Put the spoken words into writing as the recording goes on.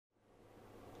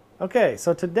Okay,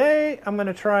 so today I'm going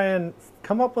to try and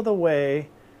come up with a way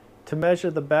to measure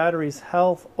the battery's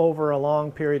health over a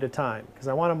long period of time, because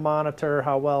I want to monitor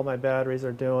how well my batteries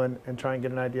are doing and try and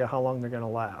get an idea how long they're going to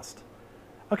last.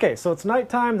 Okay, so it's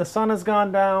nighttime, the sun has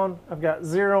gone down, I've got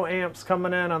 0 amps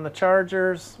coming in on the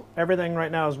chargers, everything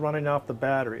right now is running off the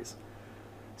batteries.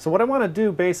 So what I want to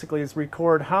do basically is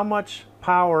record how much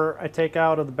power I take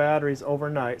out of the batteries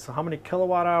overnight, so how many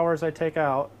kilowatt hours I take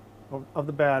out of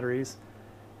the batteries.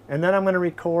 And then I'm going to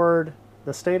record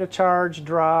the state of charge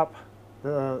drop,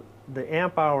 the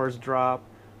amp hours drop,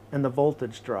 and the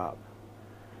voltage drop.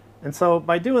 And so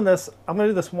by doing this, I'm going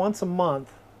to do this once a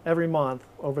month, every month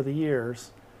over the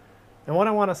years. And what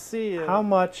I want to see is how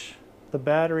much the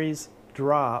batteries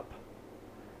drop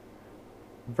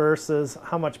versus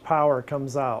how much power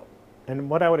comes out. And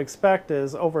what I would expect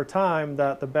is over time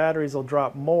that the batteries will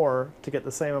drop more to get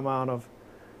the same amount of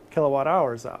kilowatt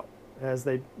hours out as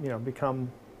they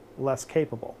become less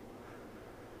capable.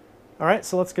 All right,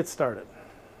 so let's get started.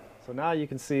 So now you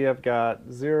can see I've got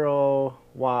 0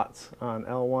 watts on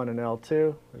L1 and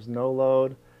L2. There's no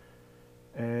load.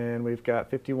 And we've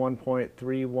got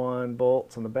 51.31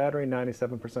 volts on the battery,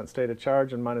 97% state of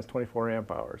charge, and minus 24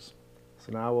 amp hours.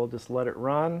 So now we'll just let it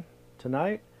run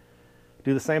tonight.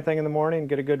 Do the same thing in the morning,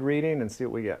 get a good reading, and see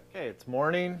what we get. Okay, it's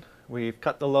morning. We've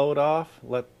cut the load off,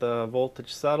 let the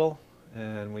voltage settle,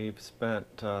 and we've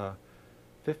spent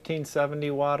 1570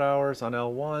 watt hours on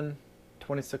L1,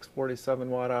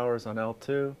 2647 watt hours on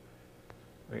L2,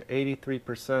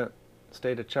 83%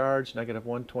 state of charge, negative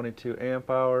 122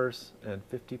 amp hours, and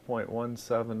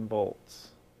 50.17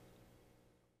 volts.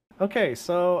 Okay,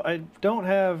 so I don't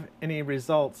have any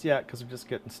results yet because we're just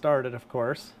getting started, of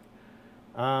course.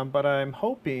 But I'm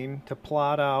hoping to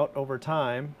plot out over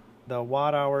time the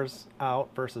watt hours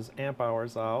out versus amp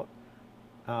hours out,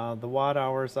 the watt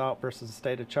hours out versus the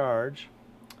state of charge,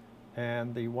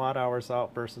 and the watt hours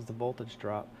out versus the voltage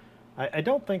drop. I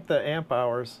don't think the amp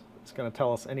hours is going to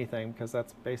tell us anything because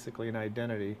that's basically an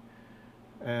identity.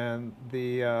 And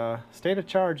the state of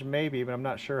charge maybe, but I'm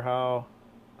not sure how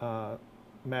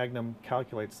Magnum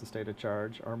calculates the state of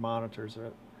charge or monitors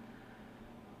it.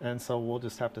 And so we'll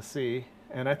just have to see.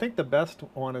 And I think the best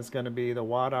one is going to be the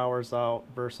watt hours out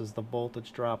versus the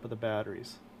voltage drop of the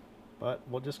batteries. But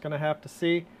we're just going to have to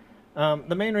see.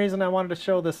 The main reason I wanted to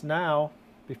show this now,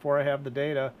 before I have the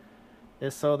data,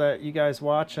 is so that you guys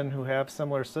watching who have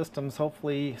similar systems,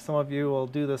 hopefully some of you will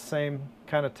do the same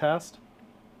kind of test.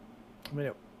 I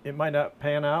mean, it might not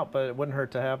pan out, but it wouldn't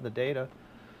hurt to have the data.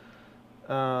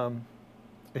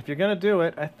 If you're going to do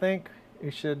it, I think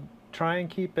you should try and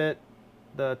keep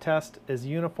the test as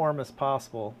uniform as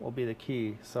possible will be the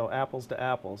key. So apples to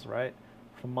apples, right?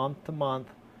 From month to month.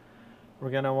 We're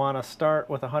going to want to start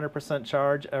with 100%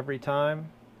 charge every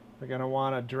time. We're going to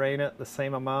want to drain it the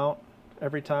same amount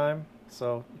every time.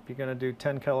 So if you're going to do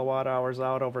 10 kilowatt hours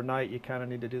out overnight, you kind of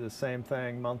need to do the same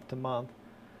thing month to month.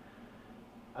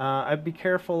 I'd be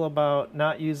careful about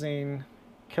not using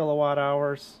kilowatt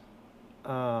hours.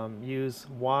 Use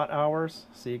watt hours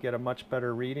so you get a much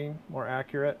better reading, more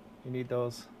accurate. You need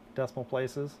those decimal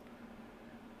places.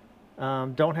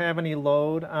 Don't have any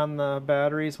load on the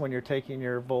batteries when you're taking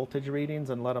your voltage readings,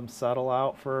 and let them settle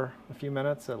out for a few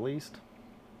minutes at least.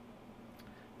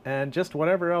 And just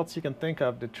whatever else you can think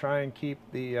of to try and keep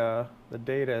the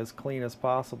data as clean as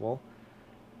possible.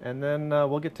 And then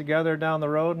we'll get together down the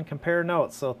road and compare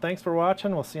notes. So thanks for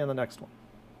watching. We'll see you in the next one.